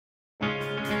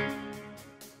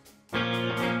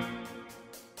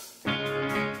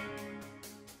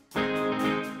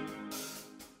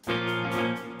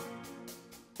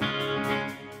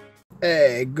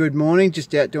Hey, good morning,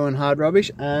 just out doing hard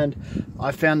rubbish, and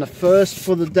I found the first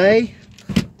for the day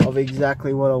of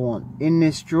exactly what I want. In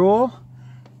this drawer,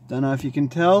 don't know if you can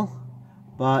tell,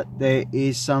 but there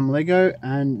is some Lego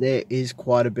and there is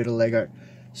quite a bit of Lego.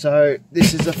 So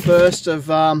this is the first of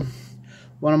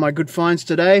one of my good finds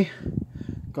today.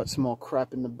 Got some more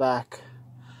crap in the back,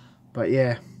 but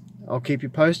yeah, I'll keep you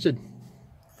posted.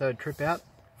 Third trip out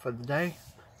for the day,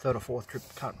 third or fourth trip,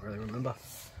 can't really remember.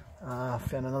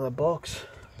 Found another box.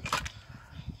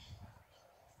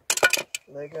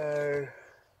 Lego,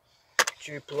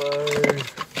 Duplo,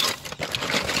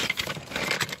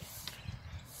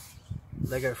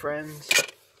 Lego Friends.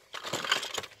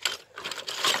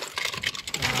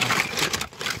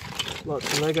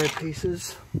 Lots of Lego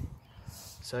pieces.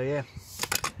 So yeah,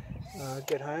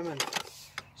 get home and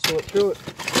sort through it.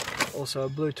 Also a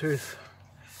Bluetooth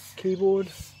keyboard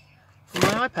for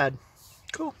my iPad.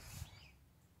 Cool.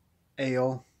 Hey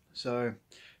y'all, so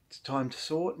it's time to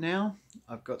sort now.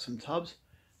 I've got some tubs,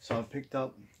 so I've picked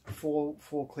up four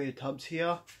clear tubs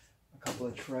here, a couple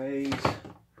of trays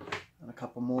and a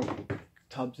couple more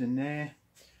tubs in there.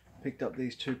 Picked up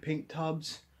these two pink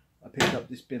tubs. I picked up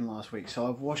this bin last week, so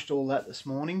I've washed all that this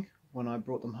morning when I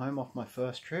brought them home off my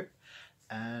first trip,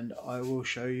 and I will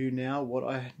show you now what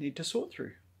I need to sort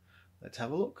through. Let's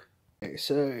have a look. Okay,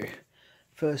 so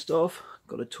first off,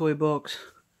 got a toy box.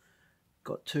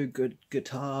 Got two good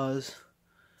guitars,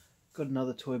 got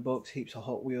another toy box, heaps of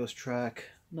Hot Wheels track,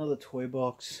 another toy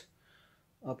box,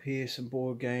 up here some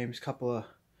board games, couple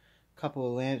of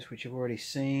lamps which you've already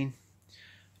seen,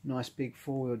 nice big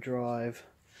four-wheel drive.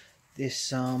 This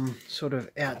sort of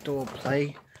outdoor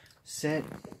play set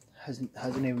hasn't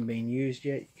even been used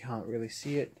yet, you can't really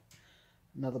see it.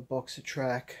 Another boxer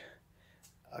track,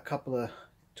 a couple of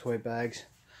toy bags,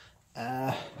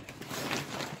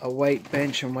 a weight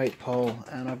bench and weight pole,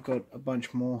 and I've got a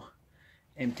bunch more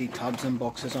empty tubs and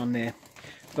boxes on there,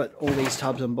 but all these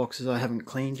tubs and boxes I haven't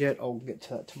cleaned yet. I'll get to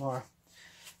that tomorrow.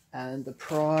 And the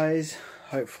prize,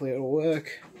 hopefully it'll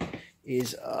work,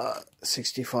 is a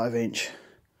 65-inch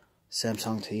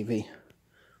Samsung TV.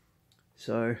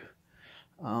 So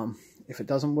if it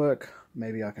doesn't work,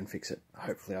 maybe I can fix it.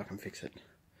 Hopefully I can fix it.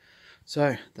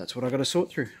 So that's what I got to sort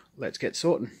through. Let's get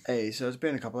sorting. Hey, so it's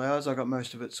been a couple of hours. I got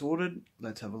most of it sorted.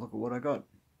 Let's have a look at what I got.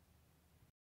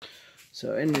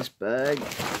 So in this bag,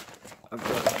 I've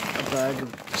got a bag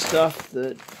of stuff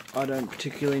that I don't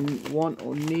particularly want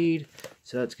or need.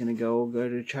 So that's going to all go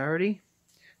to charity.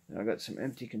 Then I've got some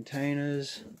empty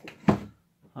containers,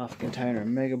 half a container of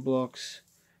Mega Bloks,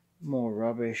 more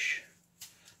rubbish.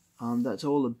 That's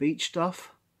all the beach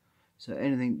stuff. So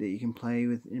anything that you can play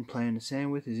in the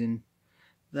sand with is in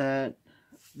that.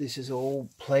 This is all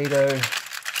Play-Doh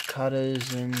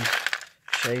cutters and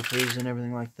shapers and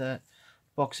everything like that.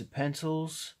 Box of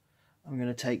pencils. I'm going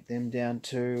to take them down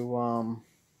to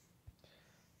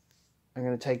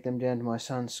my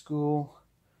son's school.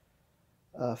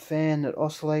 A fan that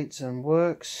oscillates and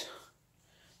works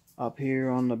up here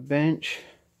on the bench.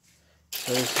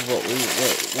 So this is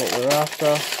what we're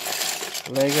after.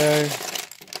 Lego.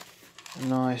 A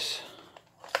nice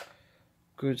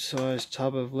good sized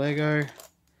tub of Lego.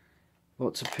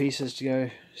 Lots of pieces to go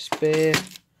spare.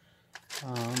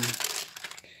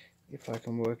 If I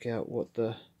can work out what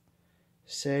the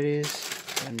set is.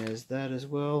 And there's that as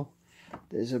well.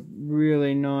 There's a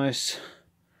really nice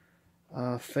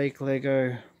fake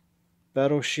Lego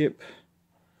battleship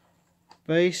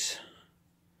base.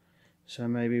 So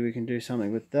maybe we can do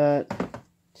something with that.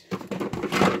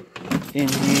 In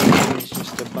here is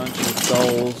just a bunch of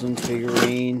dolls and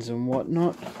figurines and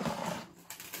whatnot.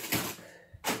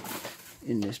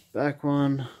 In this back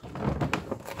one,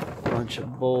 a bunch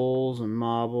of balls and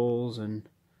marbles and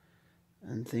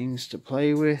things to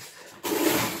play with.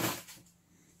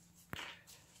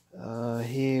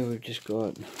 Here we've just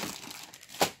got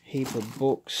a heap of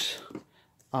books,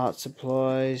 art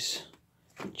supplies,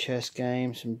 chess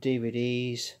games, some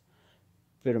DVDs,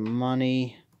 bit of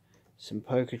money, some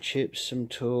poker chips, some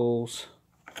tools,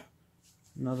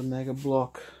 another Mega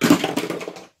Blok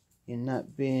in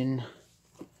that bin,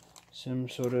 some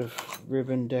sort of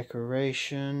ribbon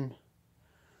decoration,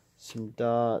 some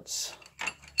darts,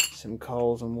 some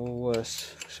Coles and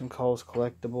Woolworths, some Coles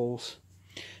collectibles,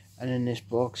 and in this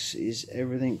box is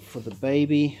everything for the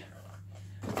baby.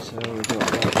 So we've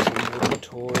got like some wooden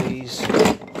toys,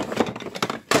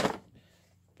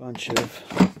 bunch of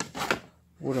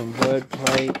wooden word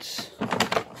plates,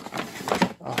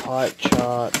 a height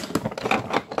chart,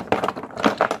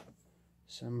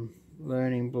 some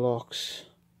learning blocks,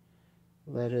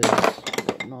 letters,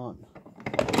 whatnot,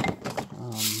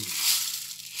 and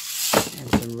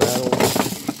some rattles.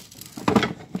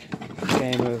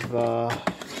 game of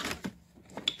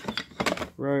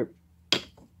rope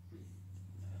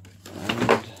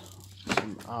and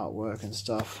some artwork and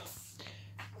stuff.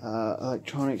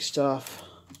 Electronic stuff,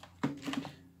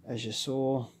 as you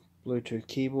saw. Bluetooth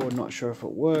keyboard, not sure if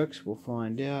it works, we'll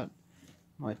find out.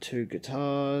 My 2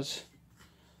 guitars,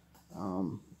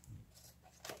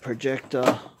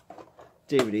 projector,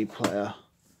 DVD player,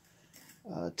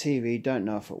 TV, don't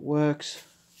know if it works.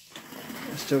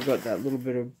 I've still got that little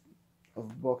bit of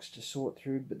box to sort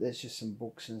through, but there's just some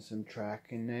books and some track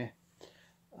in there.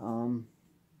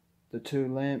 The 2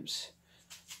 lamps,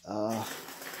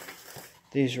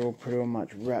 these are all pretty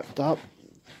much wrapped up.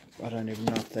 I don't even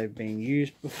know if they've been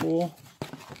used before.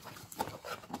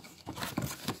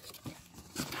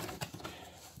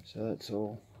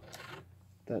 So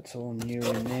that's all new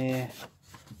in there.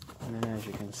 And then, as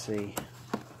you can see,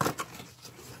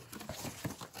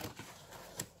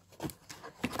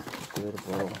 glitter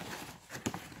bottle.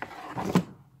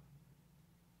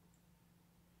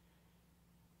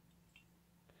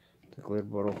 The glitter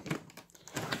bottle.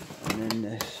 And then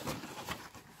this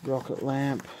rocket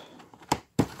lamp.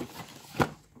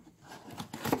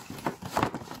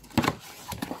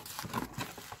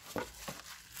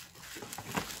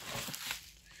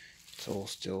 It's all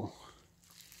still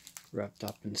wrapped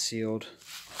up and sealed.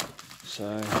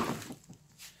 So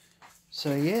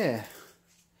yeah,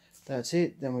 that's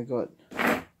it. Then we got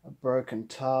a broken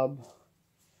tub.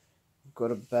 We've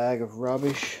got a bag of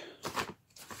rubbish.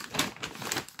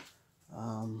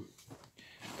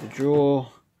 The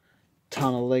drawer,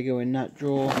 ton of Lego in that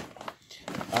drawer.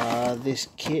 This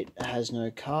kit has no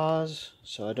cars,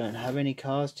 so I don't have any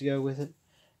cars to go with it.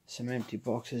 Some empty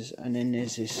boxes, and then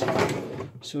there's this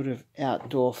sort of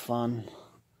outdoor fun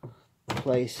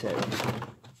play set,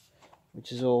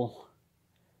 which is all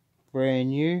brand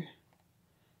new,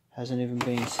 hasn't even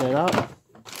been set up.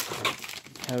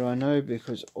 How do I know?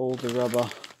 Because all the rubber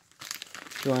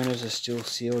joiners are still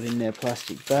sealed in their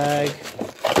plastic bag.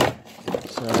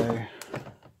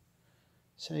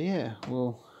 So yeah,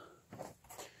 well,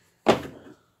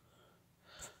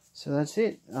 so that's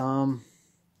it. I'm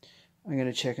going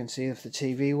to check and see if the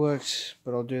TV works,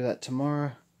 but I'll do that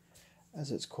tomorrow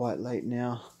as it's quite late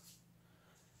now.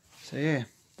 So yeah,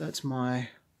 that's my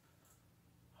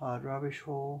hard rubbish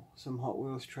haul, some Hot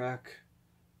Wheels track,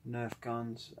 Nerf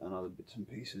guns and other bits and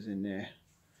pieces in there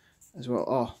as well.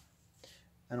 Oh,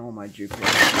 and all my Duplo.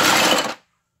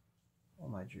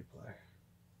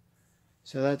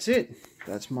 So that's it.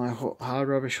 That's my hard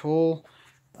rubbish haul.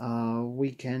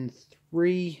 Weekend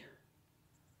 3.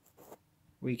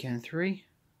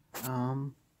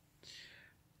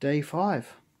 Day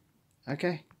 5.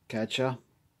 Okay, catch ya.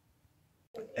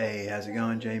 Hey, how's it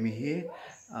going? Jamie here.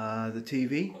 The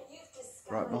TV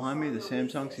right behind me, the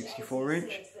Samsung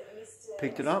 64-inch.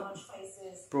 Picked it up,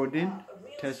 brought it in,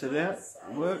 tested it out,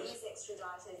 it works.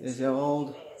 There's our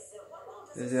old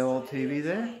TV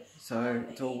there, so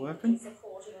it's all working.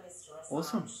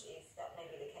 Awesome.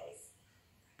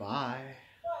 Bye.